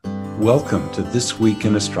Welcome to This Week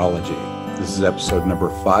in Astrology. This is episode number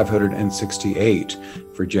 568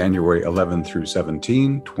 for January 11 through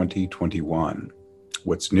 17, 2021.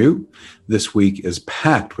 What's new? This week is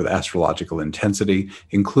packed with astrological intensity,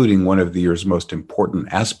 including one of the year's most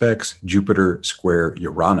important aspects, Jupiter square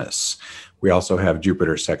Uranus. We also have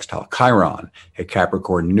Jupiter sextile Chiron, a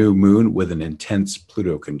Capricorn new moon with an intense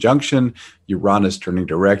Pluto conjunction, Uranus turning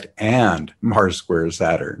direct, and Mars square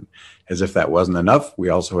Saturn. As if that wasn't enough, we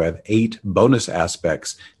also have 8 bonus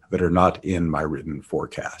aspects that are not in my written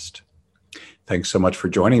forecast. Thanks so much for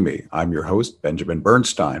joining me. I'm your host, Benjamin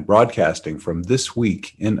Bernstein, broadcasting from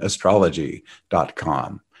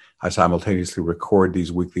thisweekinastrology.com. I simultaneously record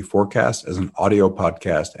these weekly forecasts as an audio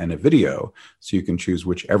podcast and a video, so you can choose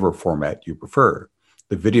whichever format you prefer.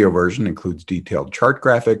 The video version includes detailed chart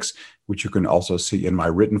graphics, which you can also see in my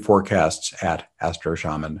written forecasts at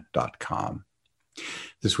astroshaman.com.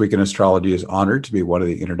 This Week in Astrology is honored to be one of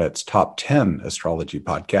the internet's top 10 astrology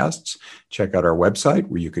podcasts. Check out our website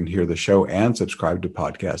where you can hear the show and subscribe to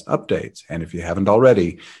podcast updates. And if you haven't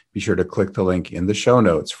already, be sure to click the link in the show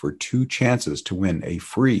notes for 2 chances to win a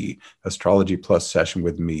free Astrology Plus session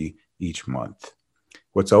with me each month.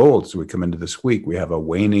 What's old as we come into this week? We have a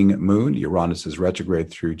waning moon. Uranus is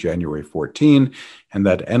retrograde through January 14, and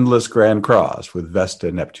that endless grand cross with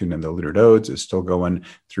Vesta, Neptune, and the lunar nodes is still going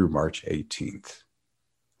through March 18th.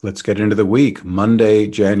 Let's get into the week. Monday,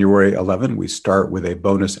 January 11, we start with a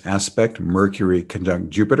bonus aspect, Mercury conjunct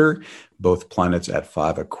Jupiter, both planets at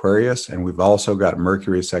 5 Aquarius. And we've also got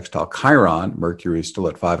Mercury sextile Chiron. Mercury still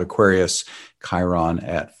at 5 Aquarius, Chiron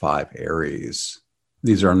at 5 Aries.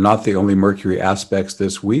 These are not the only Mercury aspects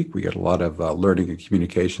this week. We get a lot of learning and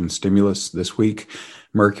communication stimulus this week.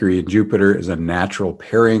 Mercury and Jupiter is a natural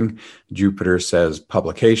pairing. Jupiter says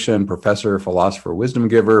publication, professor, philosopher, wisdom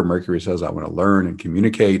giver. Mercury says I want to learn and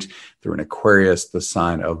communicate. They're in Aquarius, the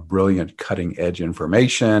sign of brilliant cutting edge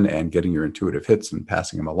information and getting your intuitive hits and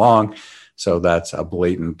passing them along. So that's a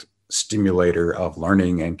blatant stimulator of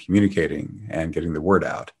learning and communicating and getting the word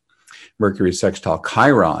out. Mercury sextile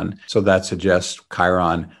Chiron. So that suggests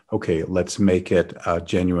Chiron, okay, let's make it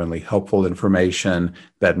genuinely helpful information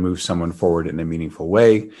that moves someone forward in a meaningful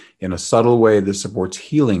way. In a subtle way, this supports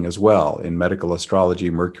healing as well. In medical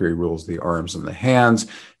astrology, Mercury rules the arms and the hands.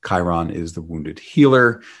 Chiron is the wounded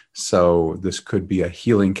healer. So this could be a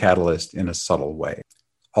healing catalyst in a subtle way.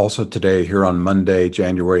 Also today, here on Monday,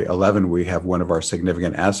 January 11, we have one of our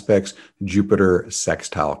significant aspects, Jupiter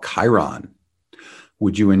sextile Chiron.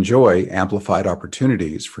 Would you enjoy amplified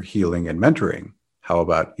opportunities for healing and mentoring? How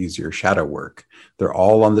about easier shadow work? They're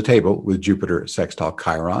all on the table with Jupiter sextile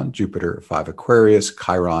Chiron, Jupiter 5 Aquarius,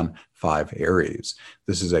 Chiron 5 Aries.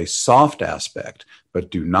 This is a soft aspect, but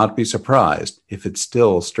do not be surprised if it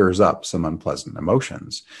still stirs up some unpleasant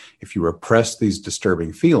emotions. If you repress these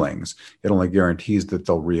disturbing feelings, it only guarantees that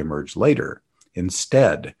they'll reemerge later.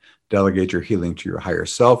 Instead, delegate your healing to your higher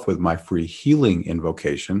self with my free healing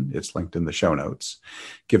invocation. It's linked in the show notes.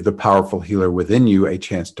 Give the powerful healer within you a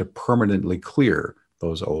chance to permanently clear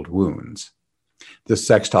those old wounds. This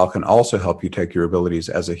sextile can also help you take your abilities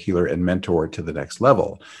as a healer and mentor to the next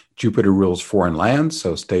level. Jupiter rules foreign lands,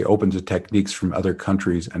 so stay open to techniques from other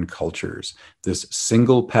countries and cultures. This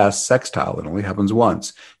single pass sextile, it only happens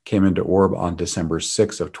once, came into orb on December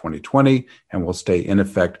 6 of 2020 and will stay in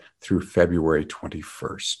effect through February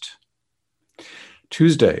 21st.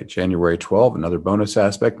 Tuesday, January 12, another bonus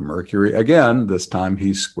aspect, Mercury again. This time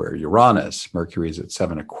he's square Uranus. Mercury is at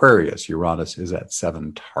 7 Aquarius. Uranus is at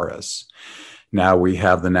 7 Taurus. Now we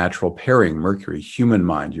have the natural pairing, Mercury, human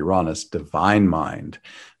mind, Uranus, divine mind.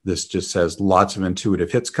 This just says lots of intuitive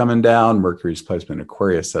hits coming down. Mercury's placement in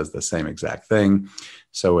Aquarius says the same exact thing.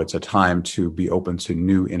 So it's a time to be open to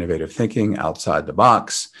new innovative thinking outside the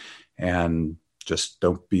box, and just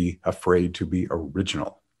don't be afraid to be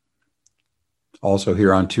original. Also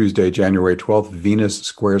here on Tuesday, January 12th, Venus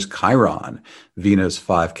squares Chiron. Venus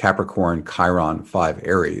 5 Capricorn, Chiron 5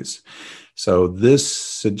 Aries. So this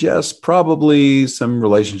suggests probably some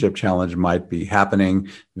relationship challenge might be happening.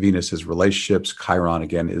 Venus is relationships. Chiron,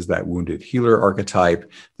 again, is that wounded healer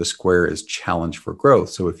archetype. The square is challenge for growth.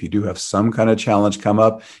 So if you do have some kind of challenge come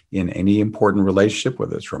up in any important relationship,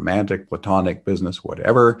 whether it's romantic, platonic, business,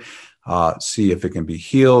 whatever, see if it can be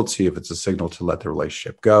healed, see if it's a signal to let the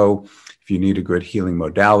relationship go. If you need a good healing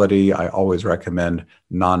modality, I always recommend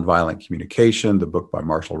Nonviolent Communication. The book by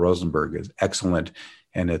Marshall Rosenberg is excellent,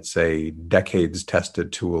 and it's a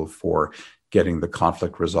decades-tested tool for getting the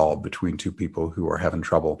conflict resolved between two people who are having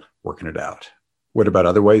trouble working it out. What about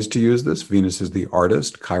other ways to use this? Venus is the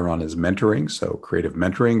artist. Chiron is mentoring. So creative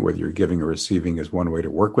mentoring, whether you're giving or receiving, is one way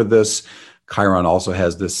to work with this. Chiron also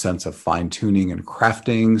has this sense of fine tuning and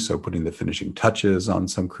crafting. So putting the finishing touches on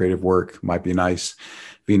some creative work might be nice.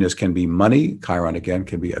 Venus can be money. Chiron, again,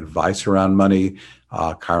 can be advice around money.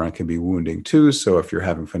 Chiron can be wounding too. So if you're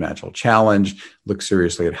having financial challenge, look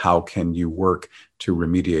seriously at how can you work to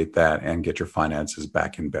remediate that and get your finances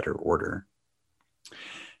back in better order.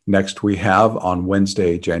 Next, we have on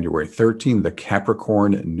Wednesday, January 13, the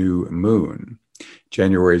Capricorn new moon.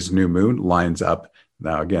 January's new moon lines up.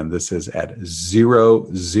 Now, again, this is at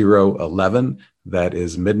 0011. That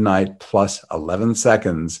is midnight plus 11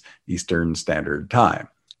 seconds Eastern Standard Time.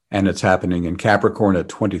 And it's happening in Capricorn at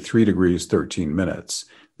 23 degrees, 13 minutes.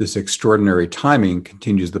 This extraordinary timing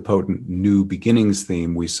continues the potent new beginnings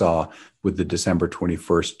theme we saw with the December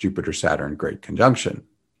 21st Jupiter-Saturn Great Conjunction.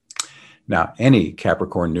 Now, any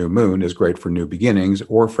Capricorn new moon is great for new beginnings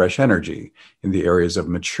or fresh energy in the areas of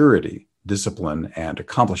maturity, discipline, and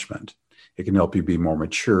accomplishment. It can help you be more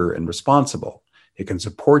mature and responsible. It can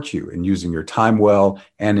support you in using your time well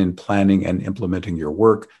and in planning and implementing your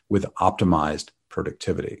work with optimized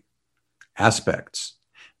productivity. Aspects.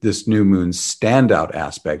 This new moon's standout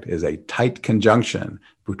aspect is a tight conjunction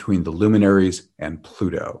between the luminaries and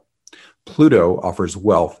Pluto. Pluto offers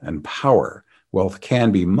wealth and power. Wealth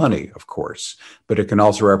can be money, of course, but it can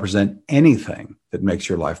also represent anything that makes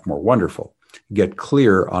your life more wonderful. Get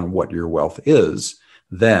clear on what your wealth is,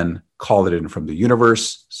 then call it in from the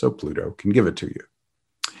universe so Pluto can give it to you.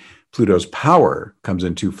 Pluto's power comes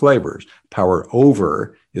in two flavors. Power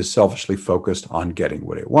over is selfishly focused on getting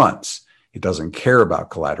what it wants. It doesn't care about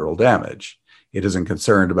collateral damage. It isn't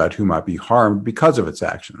concerned about who might be harmed because of its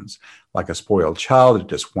actions. Like a spoiled child, it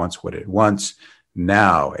just wants what it wants.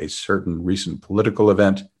 Now, a certain recent political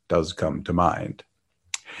event does come to mind.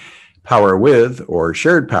 Power with, or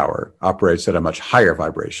shared power, operates at a much higher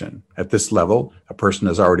vibration. At this level, a person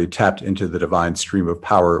has already tapped into the divine stream of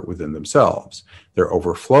power within themselves. They're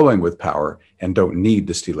overflowing with power and don't need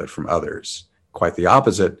to steal it from others. Quite the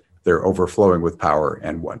opposite, they're overflowing with power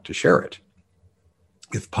and want to share it.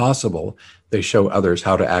 If possible, they show others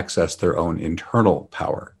how to access their own internal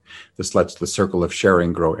power. This lets the circle of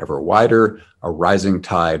sharing grow ever wider, a rising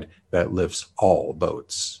tide that lifts all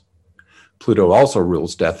boats. Pluto also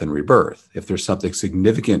rules death and rebirth. If there's something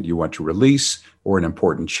significant you want to release or an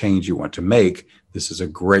important change you want to make, this is a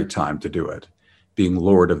great time to do it. Being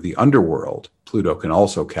lord of the underworld, Pluto can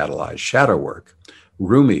also catalyze shadow work.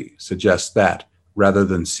 Rumi suggests that, rather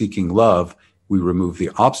than seeking love, we remove the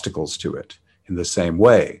obstacles to it. In the same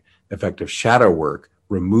way, effective shadow work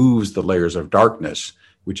removes the layers of darkness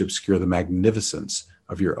which obscure the magnificence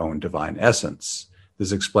of your own divine essence.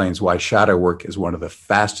 This explains why shadow work is one of the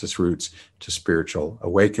fastest routes to spiritual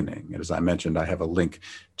awakening. And as I mentioned, I have a link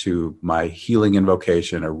to my healing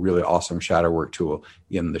invocation, a really awesome shadow work tool,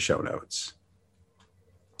 in the show notes.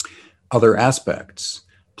 Other aspects.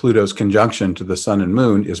 Pluto's conjunction to the sun and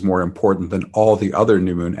moon is more important than all the other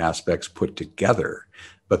new moon aspects put together,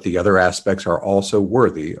 but the other aspects are also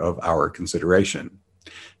worthy of our consideration.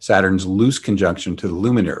 Saturn's loose conjunction to the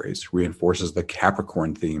luminaries reinforces the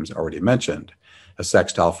Capricorn themes already mentioned. A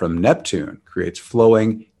sextile from Neptune creates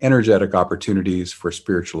flowing, energetic opportunities for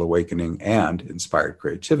spiritual awakening and inspired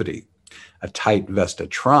creativity. A tight Vesta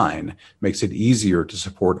trine makes it easier to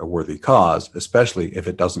support a worthy cause, especially if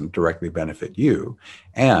it doesn't directly benefit you.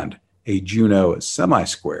 And a Juno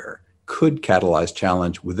semi-square could catalyze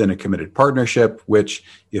challenge within a committed partnership, which,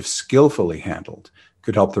 if skillfully handled,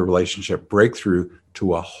 could help the relationship break through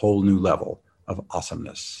to a whole new level of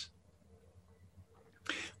awesomeness.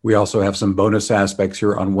 We also have some bonus aspects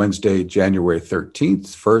here on Wednesday, January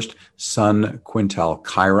 13th. First, Sun quintile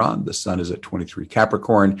Chiron. The Sun is at 23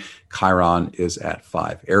 Capricorn. Chiron is at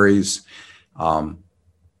 5 Aries.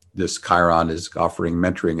 This Chiron is offering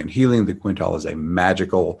mentoring and healing. The quintile is a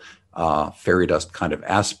magical fairy dust kind of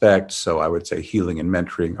aspect. So I would say healing and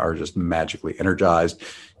mentoring are just magically energized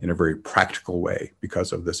in a very practical way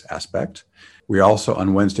because of this aspect. We also,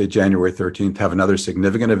 on Wednesday, January 13th, have another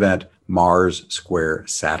significant event, Mars square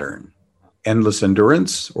Saturn. Endless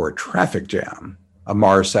endurance or traffic jam. A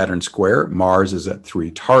Mars-Saturn square, Mars is at 3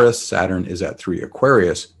 Taurus, Saturn is at 3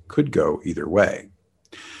 Aquarius, could go either way.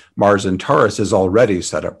 Mars in Taurus is already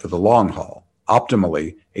set up for the long haul.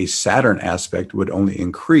 Optimally, a Saturn aspect would only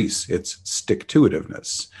increase its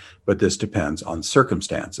stick-to-itiveness, but this depends on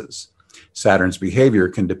circumstances. Saturn's behavior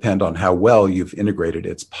can depend on how well you've integrated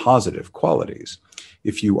its positive qualities.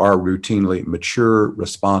 If you are routinely mature,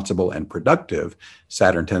 responsible, and productive,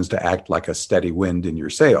 Saturn tends to act like a steady wind in your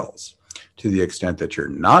sails. To the extent that you're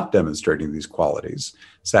not demonstrating these qualities,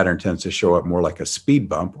 Saturn tends to show up more like a speed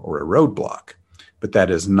bump or a roadblock. But that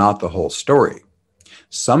is not the whole story.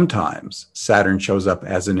 Sometimes Saturn shows up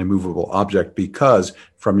as an immovable object because,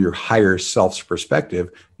 from your higher self's perspective,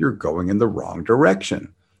 you're going in the wrong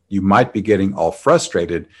direction. You might be getting all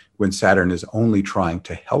frustrated when Saturn is only trying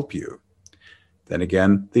to help you. Then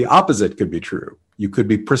again, the opposite could be true. You could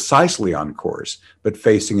be precisely on course, but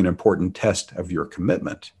facing an important test of your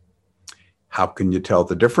commitment. How can you tell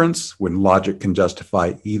the difference when logic can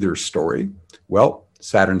justify either story? Well,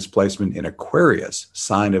 Saturn's placement in Aquarius,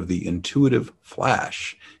 sign of the intuitive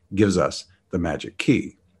flash, gives us the magic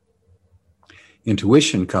key.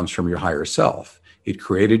 Intuition comes from your higher self. It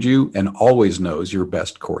created you and always knows your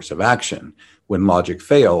best course of action. When logic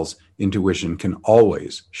fails, intuition can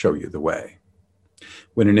always show you the way.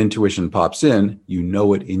 When an intuition pops in, you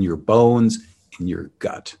know it in your bones, in your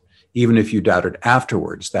gut. Even if you doubt it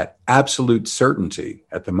afterwards, that absolute certainty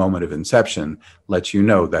at the moment of inception lets you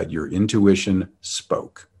know that your intuition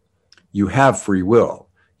spoke. You have free will.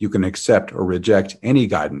 You can accept or reject any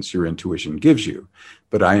guidance your intuition gives you.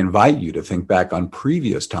 But I invite you to think back on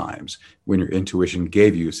previous times when your intuition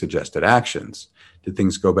gave you suggested actions. Did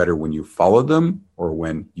things go better when you followed them or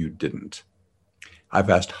when you didn't? I've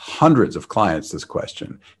asked hundreds of clients this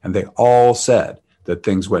question, and they all said that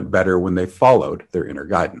things went better when they followed their inner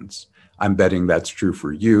guidance. I'm betting that's true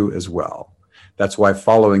for you as well. That's why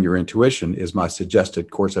following your intuition is my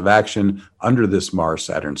suggested course of action under this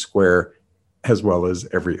Mars-Saturn square, as well as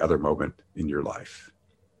every other moment in your life.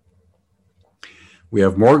 We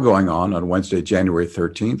have more going on Wednesday, January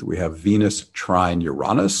 13th. We have Venus trine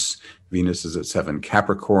Uranus. Venus is at 7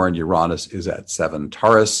 Capricorn. Uranus is at 7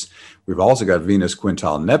 Taurus. We've also got Venus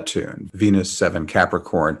quintile Neptune, Venus 7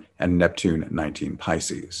 Capricorn, and Neptune 19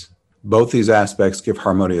 Pisces. Both these aspects give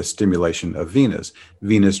harmonious stimulation of Venus.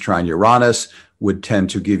 Venus trine Uranus would tend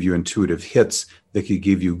to give you intuitive hits that could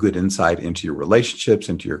give you good insight into your relationships,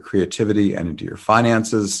 into your creativity, and into your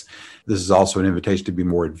finances. This is also an invitation to be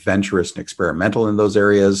more adventurous and experimental in those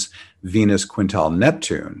areas. Venus quintile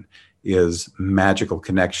Neptune is magical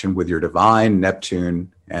connection with your divine,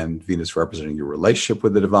 Neptune and Venus representing your relationship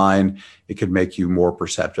with the divine. It could make you more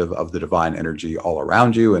perceptive of the divine energy all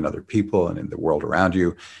around you and other people and in the world around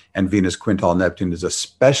you. And Venus quintile Neptune is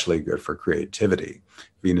especially good for creativity.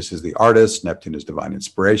 Venus is the artist, Neptune is divine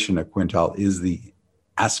inspiration, a quintile is the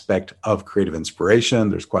aspect of creative inspiration.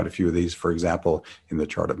 There's quite a few of these, for example, in the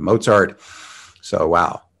chart of Mozart. So,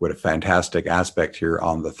 wow, what a fantastic aspect here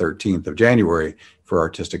on the 13th of January for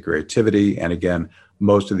artistic creativity. And again,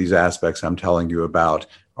 most of these aspects I'm telling you about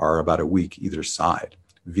are about a week either side.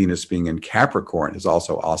 Venus being in Capricorn is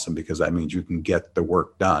also awesome because that means you can get the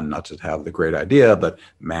work done, not just have the great idea, but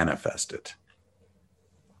manifest it.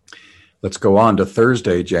 Let's go on to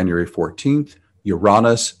Thursday, January 14th.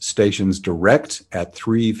 Uranus stations direct at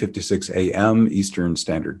 3:56 a.m. Eastern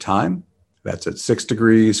Standard Time. That's at 6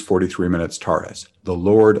 degrees, 43 minutes Taurus. The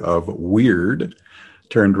Lord of Weird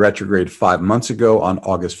turned retrograde 5 months ago on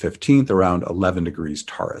August 15th, around 11 degrees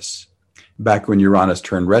Taurus. Back when Uranus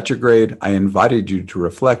turned retrograde, I invited you to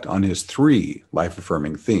reflect on his 3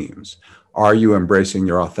 life-affirming themes. Are you embracing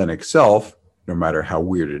your authentic self, no matter how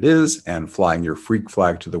weird it is, and flying your freak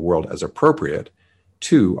flag to the world as appropriate?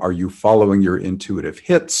 2, are you following your intuitive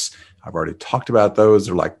hits? I've already talked about those.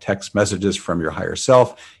 They're like text messages from your higher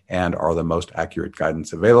self and are the most accurate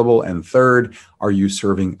guidance available. And 3rd, are you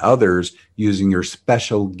serving others using your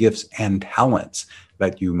special gifts and talents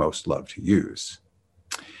that you most love to use?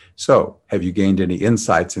 So, have you gained any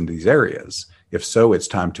insights in these areas? If so, it's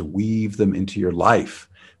time to weave them into your life.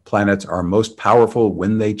 Planets are most powerful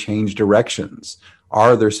when they change directions.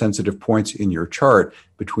 Are there sensitive points in your chart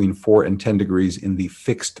between 4 and 10 degrees in the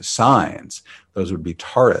fixed signs? Those would be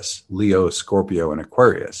Taurus, Leo, Scorpio, and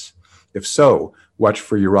Aquarius. If so, watch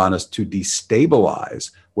for Uranus to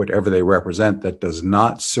destabilize whatever they represent that does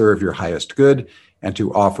not serve your highest good and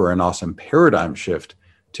to offer an awesome paradigm shift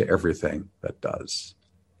to everything that does.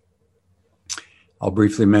 I'll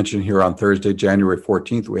briefly mention here on Thursday, January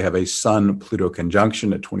 14th, we have a Sun-Pluto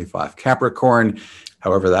conjunction at 25 Capricorn.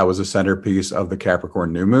 However, that was a centerpiece of the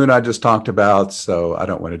Capricorn new moon I just talked about, so I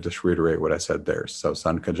don't want to just reiterate what I said there. So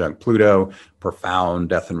Sun conjunct Pluto, profound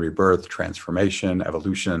death and rebirth, transformation,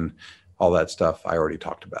 evolution, all that stuff I already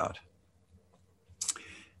talked about.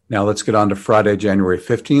 Now let's get on to Friday, January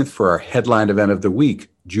 15th for our headline event of the week,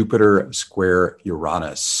 Jupiter square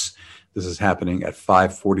Uranus. This is happening at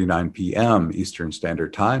 5:49 p.m. Eastern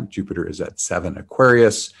Standard Time. Jupiter is at 7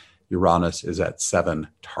 Aquarius. Uranus is at 7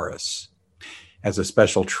 Taurus. As a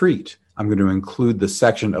special treat, I'm going to include the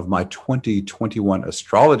section of my 2021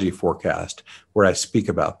 astrology forecast where I speak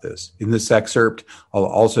about this. In this excerpt, I'll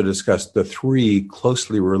also discuss the 3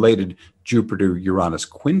 closely related Jupiter-Uranus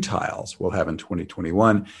quintiles we'll have in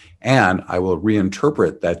 2021, and I will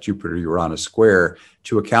reinterpret that Jupiter-Uranus square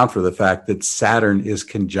to account for the fact that Saturn is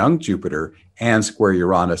conjunct Jupiter and square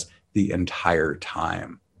Uranus the entire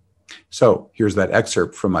time. So here's that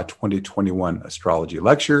excerpt from my 2021 astrology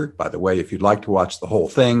lecture. By the way, if you'd like to watch the whole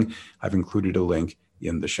thing, I've included a link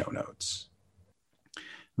in the show notes.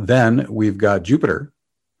 Then we've got Jupiter.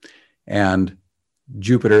 And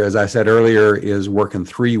Jupiter, as I said earlier, is working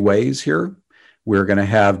 3 ways here. We're going to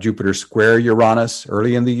have Jupiter square Uranus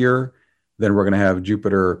early in the year. Then we're going to have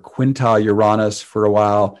Jupiter quintile Uranus for a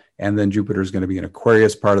while. And then Jupiter is going to be in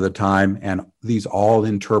Aquarius part of the time. And these all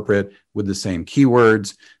interpret with the same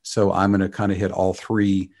keywords. So I'm going to kind of hit all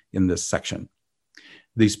 3 in this section.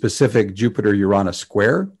 The specific Jupiter-Uranus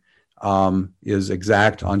square is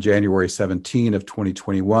exact on January 17 of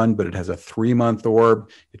 2021, but it has a 3-month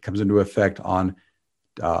orb. It comes into effect on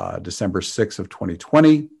December 6 of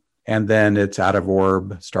 2020. And then it's out of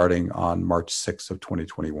orb starting on March 6 of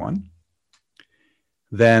 2021.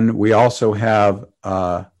 Then we also have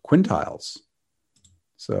quintiles.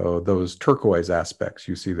 So those turquoise aspects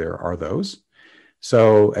you see there are those.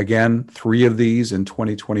 So again, 3 of these in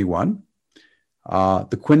 2021.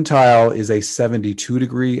 The quintile is a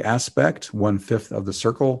 72-degree aspect, 1/5 of the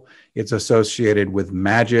circle. It's associated with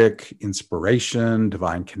magic, inspiration,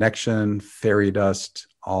 divine connection, fairy dust,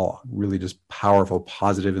 all really just powerful,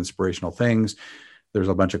 positive, inspirational things. There's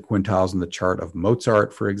a bunch of quintiles in the chart of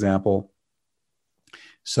Mozart, for example.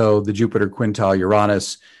 So the Jupiter quintile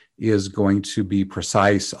Uranus is going to be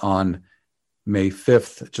precise on May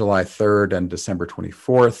 5th, July 3rd, and December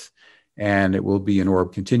 24th. And it will be in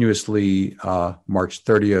orb continuously March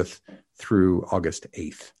 30th through August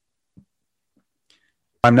 8th.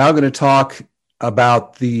 I'm now going to talk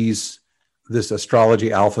about this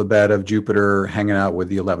astrology alphabet of Jupiter hanging out with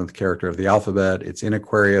the 11th character of the alphabet. It's in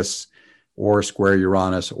Aquarius or square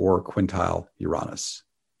Uranus or quintile Uranus.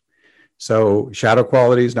 So shadow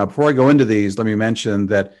qualities. Now, before I go into these, let me mention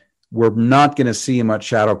that we're not going to see much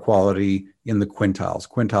shadow quality in the quintiles.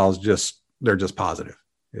 Quintiles they're just positive.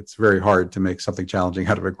 It's very hard to make something challenging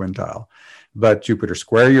out of a quintile. But Jupiter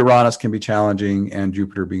square Uranus can be challenging, and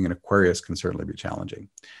Jupiter being in Aquarius can certainly be challenging.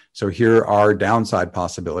 So here are downside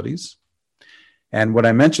possibilities. And when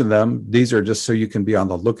I mention them, these are just so you can be on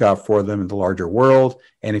the lookout for them in the larger world.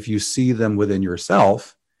 And if you see them within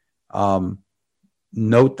yourself,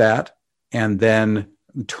 note that, and then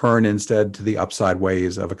turn instead to the upside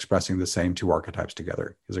ways of expressing the same 2 archetypes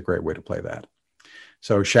together is a great way to play that.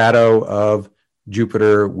 So shadow of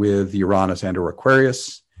Jupiter with Uranus and or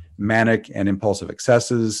Aquarius, manic and impulsive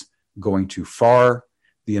excesses, going too far,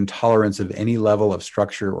 the intolerance of any level of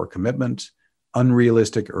structure or commitment,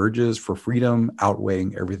 unrealistic urges for freedom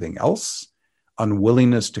outweighing everything else,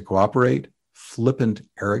 unwillingness to cooperate, flippant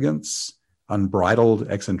arrogance, unbridled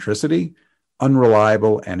eccentricity,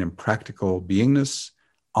 unreliable and impractical beingness,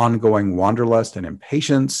 ongoing wanderlust and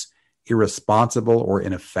impatience, irresponsible or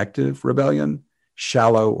ineffective rebellion,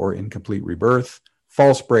 shallow or incomplete rebirth,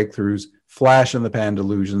 false breakthroughs, flash in the pan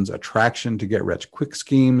delusions, attraction to get rich quick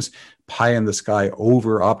schemes, pie in the sky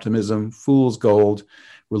over optimism, fool's gold,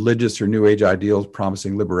 religious or new age ideals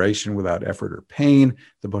promising liberation without effort or pain,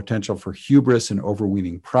 the potential for hubris and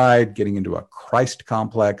overweening pride, getting into a Christ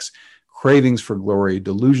complex, cravings for glory,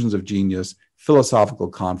 delusions of genius, philosophical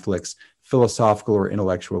conflicts, philosophical or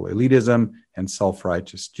intellectual elitism, and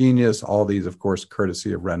self-righteous genius. All these, of course,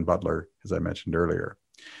 courtesy of Ren Butler, as I mentioned earlier.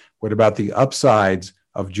 What about the upsides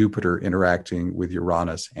of Jupiter interacting with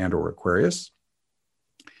Uranus and or Aquarius?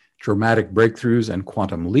 Dramatic breakthroughs and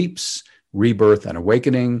quantum leaps, rebirth and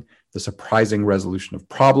awakening, the surprising resolution of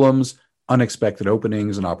problems, unexpected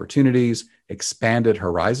openings and opportunities, expanded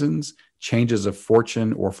horizons, changes of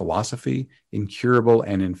fortune or philosophy, incurable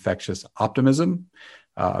and infectious optimism.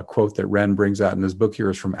 A quote that Ren brings out in his book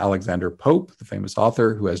here is from Alexander Pope, the famous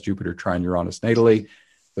author who has Jupiter trine Uranus natally.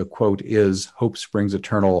 The quote is, "Hope springs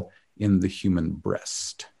eternal in the human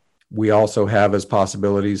breast." We also have as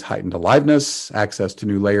possibilities heightened aliveness, access to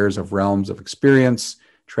new layers of realms of experience,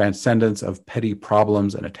 transcendence of petty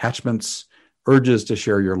problems and attachments, urges to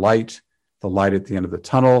share your light, the light at the end of the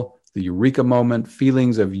tunnel, the eureka moment,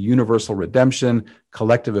 feelings of universal redemption,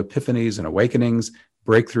 collective epiphanies and awakenings,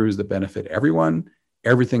 breakthroughs that benefit everyone,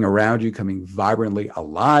 everything around you coming vibrantly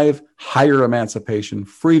alive, higher emancipation,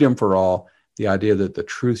 freedom for all, the idea that the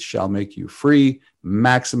truth shall make you free,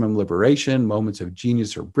 maximum liberation, moments of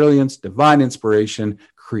genius or brilliance, divine inspiration,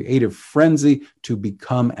 creative frenzy to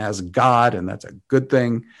become as God, and that's a good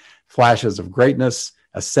thing, flashes of greatness,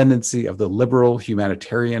 ascendancy of the liberal,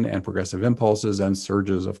 humanitarian, and progressive impulses, and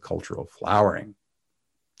surges of cultural flowering.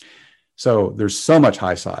 So there's so much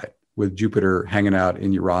high side with Jupiter hanging out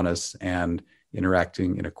in Uranus and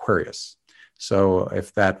interacting in Aquarius. So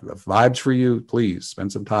if that vibes for you, please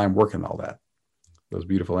spend some time working all that, those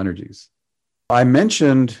beautiful energies. I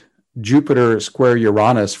mentioned Jupiter square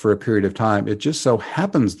Uranus for a period of time. It just so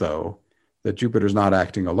happens, though, that Jupiter's not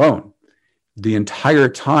acting alone. The entire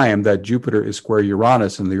time that Jupiter is square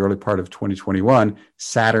Uranus in the early part of 2021,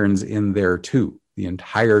 Saturn's in there too, the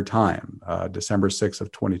entire time, December 6th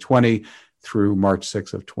of 2020 through March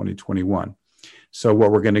 6th of 2021. So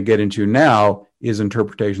what we're going to get into now is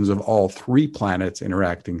interpretations of all three planets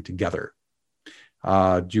interacting together.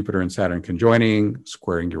 Jupiter and Saturn conjoining,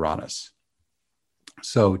 squaring Uranus.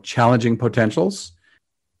 So challenging potentials,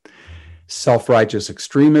 self-righteous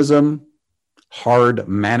extremism, hard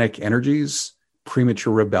manic energies,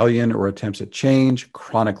 premature rebellion or attempts at change,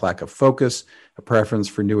 chronic lack of focus, a preference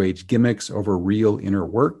for new age gimmicks over real inner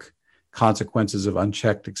work, consequences of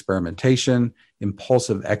unchecked experimentation,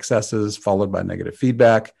 impulsive excesses followed by negative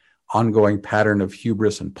feedback, ongoing pattern of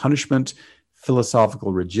hubris and punishment,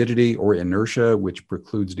 philosophical rigidity or inertia, which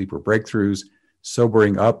precludes deeper breakthroughs,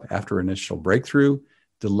 sobering up after initial breakthrough,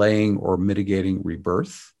 delaying or mitigating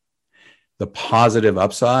rebirth. The positive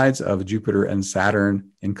upsides of Jupiter and Saturn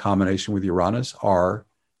in combination with Uranus are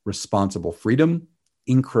responsible freedom,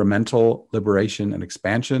 incremental liberation and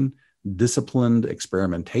expansion, disciplined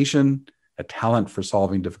experimentation, a talent for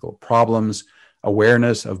solving difficult problems,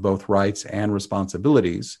 awareness of both rights and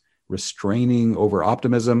responsibilities, restraining over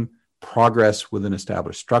optimism, progress within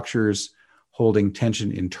established structures, holding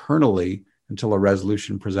tension internally until a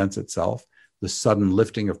resolution presents itself, the sudden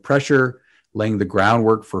lifting of pressure, laying the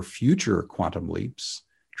groundwork for future quantum leaps,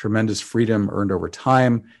 tremendous freedom earned over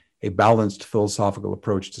time, a balanced philosophical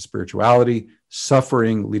approach to spirituality,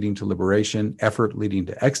 suffering leading to liberation, effort leading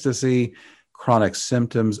to ecstasy, chronic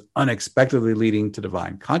symptoms unexpectedly leading to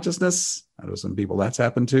divine consciousness. I know some people that's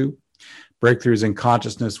happened to. Breakthroughs in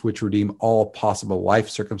consciousness which redeem all possible life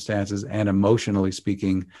circumstances and, emotionally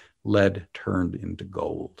speaking, lead turned into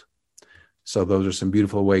gold. So those are some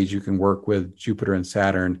beautiful ways you can work with Jupiter and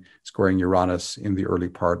Saturn squaring Uranus in the early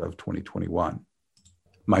part of 2021.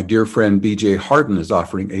 My dear friend BJ Harden is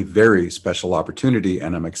offering a very special opportunity,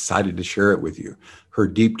 and I'm excited to share it with you. Her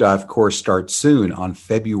deep dive course starts soon on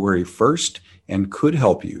February 1st and could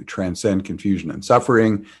help you transcend confusion and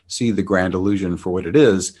suffering, see the grand illusion for what it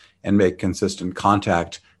is, and make consistent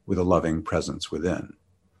contact with a loving presence within.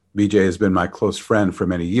 BJ has been my close friend for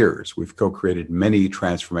many years. We've co-created many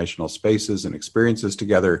transformational spaces and experiences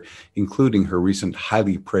together, including her recent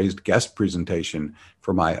highly praised guest presentation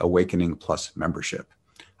for my Awakening Plus membership.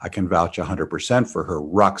 I can vouch 100% for her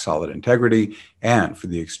rock-solid integrity and for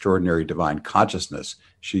the extraordinary divine consciousness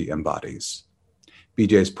she embodies.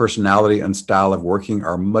 BJ's personality and style of working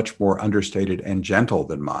are much more understated and gentle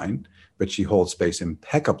than mine, but she holds space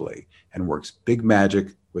impeccably and works big magic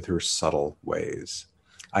with her subtle ways.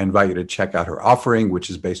 I invite you to check out her offering, which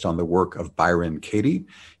is based on the work of Byron Katie.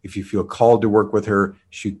 If you feel called to work with her,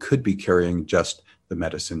 she could be carrying just the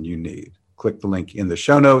medicine you need. Click the link in the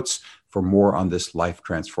show notes for more on this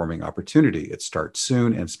life-transforming opportunity. It starts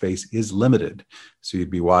soon and space is limited, so you'd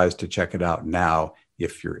be wise to check it out now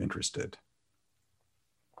if you're interested.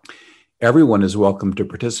 Everyone is welcome to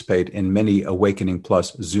participate in many Awakening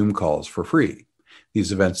Plus Zoom calls for free.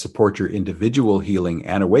 These events support your individual healing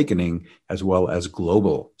and awakening, as well as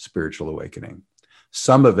global spiritual awakening.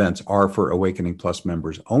 Some events are for Awakening Plus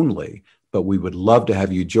members only, but we would love to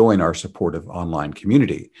have you join our supportive online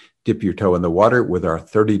community. Dip your toe in the water with our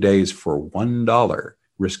 30 days for $1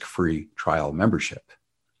 risk-free trial membership.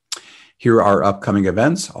 Here are upcoming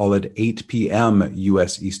events, all at 8 p.m.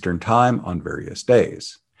 U.S. Eastern Time on various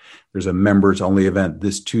days. There's a members-only event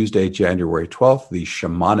this Tuesday, January 12th, the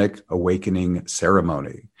Shamanic Awakening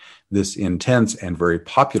Ceremony. This intense and very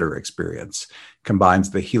popular experience combines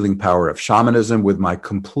the healing power of shamanism with my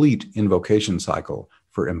complete invocation cycle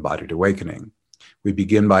for embodied awakening. We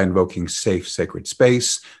begin by invoking safe, sacred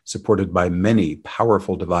space, supported by many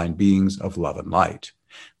powerful divine beings of love and light.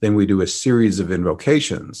 Then we do a series of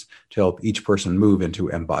invocations to help each person move into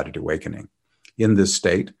embodied awakening. In this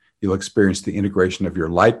state, you'll experience the integration of your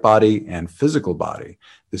light body and physical body.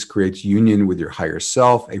 This creates union with your higher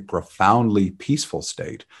self, a profoundly peaceful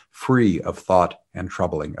state, free of thought and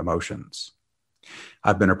troubling emotions.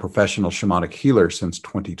 I've been a professional shamanic healer since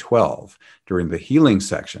 2012. During the healing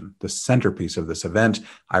section, the centerpiece of this event,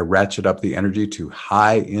 I ratchet up the energy to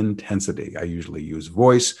high intensity. I usually use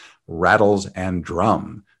voice, rattles, and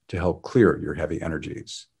drum to help clear your heavy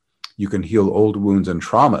energies. You can heal old wounds and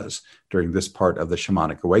traumas during this part of the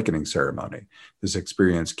shamanic awakening ceremony. This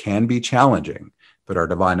experience can be challenging, but our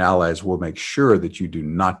divine allies will make sure that you do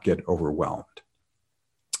not get overwhelmed.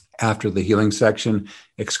 After the healing section,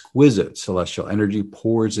 exquisite celestial energy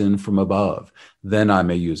pours in from above. Then I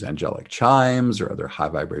may use angelic chimes or other high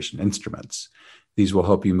vibration instruments. These will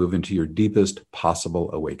help you move into your deepest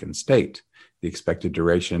possible awakened state. The expected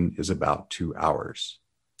duration is about 2 hours.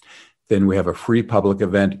 Then we have a free public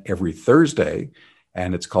event every Thursday,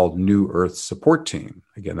 and it's called New Earth Support Team.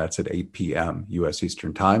 Again, that's at 8 p.m. U.S.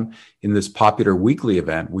 Eastern Time. In this popular weekly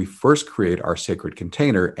event, we first create our sacred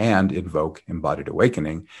container and invoke embodied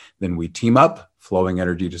awakening. Then we team up, flowing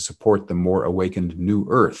energy to support the more awakened new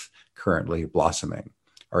earth currently blossoming.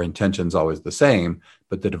 Our intention's always the same,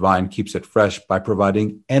 but the divine keeps it fresh by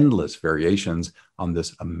providing endless variations on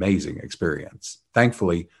this amazing experience.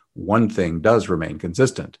 Thankfully, one thing does remain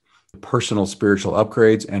consistent: personal spiritual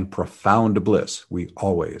upgrades and profound bliss we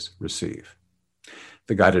always receive.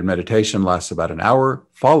 The guided meditation lasts about an hour,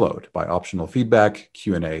 followed by optional feedback,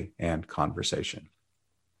 Q&A, and conversation.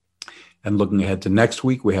 And looking ahead to next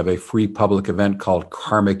week, we have a free public event called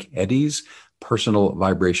Karmic Eddies, Personal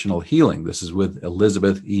Vibrational Healing. This is with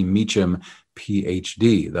Elizabeth E. Meacham,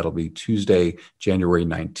 PhD. That'll be Tuesday, January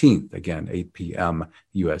 19th, again, 8 p.m.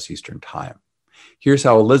 U.S. Eastern Time. Here's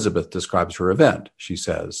how Elizabeth describes her event. She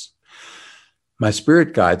says, "My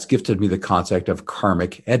spirit guides gifted me the concept of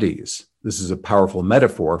karmic eddies. This is a powerful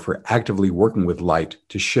metaphor for actively working with light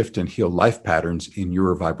to shift and heal life patterns in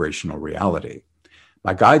your vibrational reality.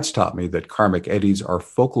 My guides taught me that karmic eddies are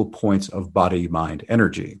focal points of body-mind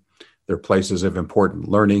energy. They're places of important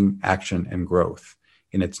learning, action, and growth.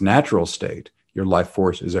 In its natural state, your life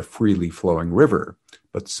force is a freely flowing river,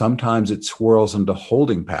 but sometimes it swirls into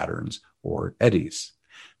holding patterns or eddies.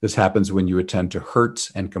 This happens when you attend to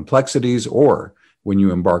hurts and complexities, or when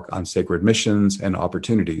you embark on sacred missions and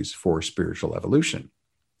opportunities for spiritual evolution.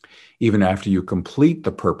 Even after you complete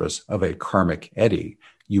the purpose of a karmic eddy,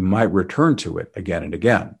 you might return to it again and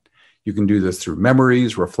again. You can do this through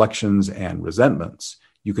memories, reflections, and resentments.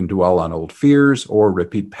 You can dwell on old fears or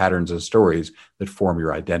repeat patterns and stories that form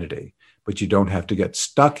your identity, but you don't have to get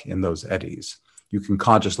stuck in those eddies. You can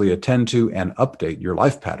consciously attend to and update your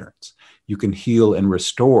life patterns. You can heal and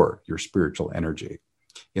restore your spiritual energy.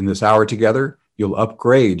 In this hour together, you'll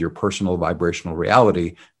upgrade your personal vibrational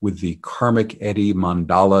reality with the Karmic Eddy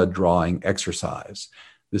Mandala Drawing Exercise.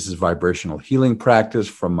 This is vibrational healing practice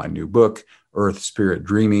from my new book, Earth Spirit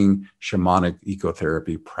Dreaming, Shamanic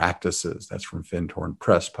Ecotherapy Practices. That's from Findhorn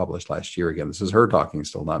Press, published last year. Again, this is her talking,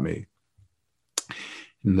 still not me.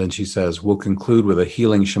 And then she says, we'll conclude with a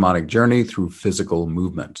healing shamanic journey through physical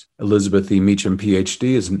movement. Elizabeth E. Meacham,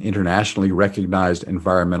 PhD, is an internationally recognized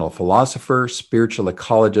environmental philosopher, spiritual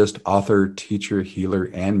ecologist, author, teacher, healer,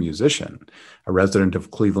 and musician. A resident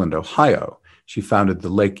of Cleveland, Ohio, she founded the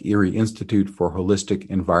Lake Erie Institute for Holistic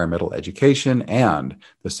Environmental Education and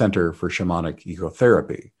the Center for Shamanic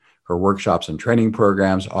Ecotherapy. Her workshops and training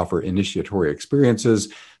programs offer initiatory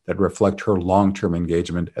experiences that reflect her long-term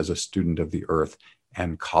engagement as a student of the earth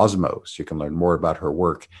and cosmos. You can learn more about her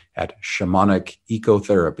work at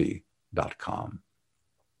shamanic-ecotherapy.com.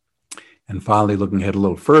 And finally, looking ahead a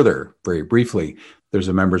little further, very briefly, there's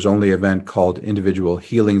a members-only event called Individual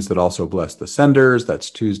Healings That Also Bless the Senders. That's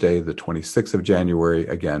Tuesday, the 26th of January,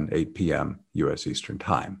 again, 8 p.m. U.S. Eastern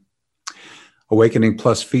Time. Awakening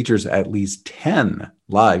Plus features at least 10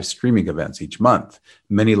 live streaming events each month.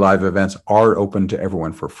 Many live events are open to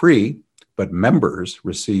everyone for free, but members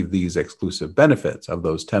receive these exclusive benefits. Of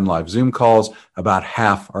those 10 live Zoom calls, about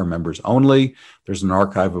half are members only. There's an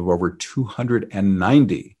archive of over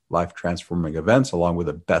 290 life transforming events, along with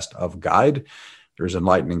a best of guide. There's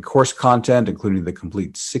enlightening course content, including the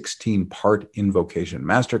complete 16-part invocation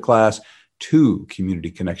masterclass, 2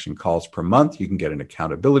 community connection calls per month. You can get an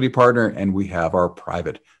accountability partner, and we have our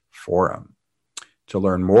private forum. To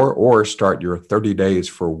learn more or start your 30 days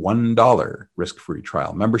for $1 risk-free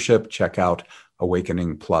trial membership, check out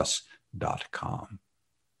awakeningplus.com.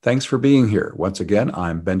 Thanks for being here. Once again,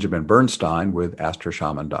 I'm Benjamin Bernstein with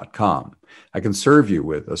astroshaman.com. I can serve you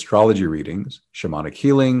with astrology readings, shamanic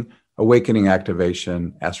healing, awakening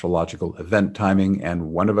activation, astrological event timing, and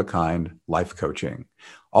one-of-a-kind life coaching.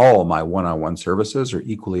 All my one-on-one services are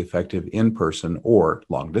equally effective in person or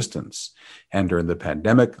long distance. And during the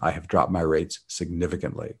pandemic, I have dropped my rates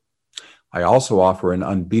significantly. I also offer an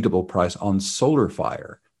unbeatable price on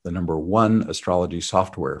SolarFire, the #1 astrology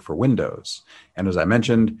software for Windows. And as I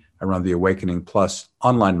mentioned, I run the Awakening Plus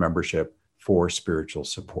online membership for spiritual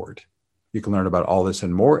support. You can learn about all this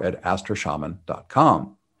and more at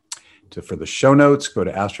astroshaman.com. For the show notes, go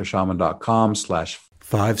to astroshaman.com/5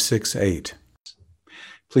 568.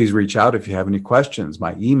 Please reach out if you have any questions.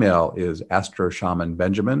 My email is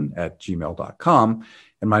astroshamanbenjamin@gmail.com,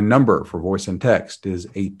 and my number for voice and text is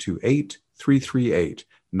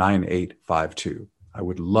 828-338-9852. I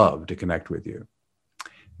would love to connect with you.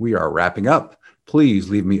 We are wrapping up. Please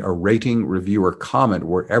leave me a rating, review, or comment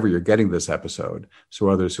wherever you're getting this episode so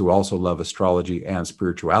others who also love astrology and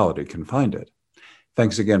spirituality can find it.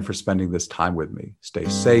 Thanks again for spending this time with me. Stay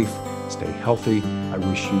safe, stay healthy. I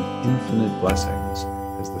wish you infinite blessings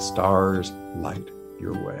as the stars light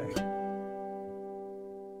your way.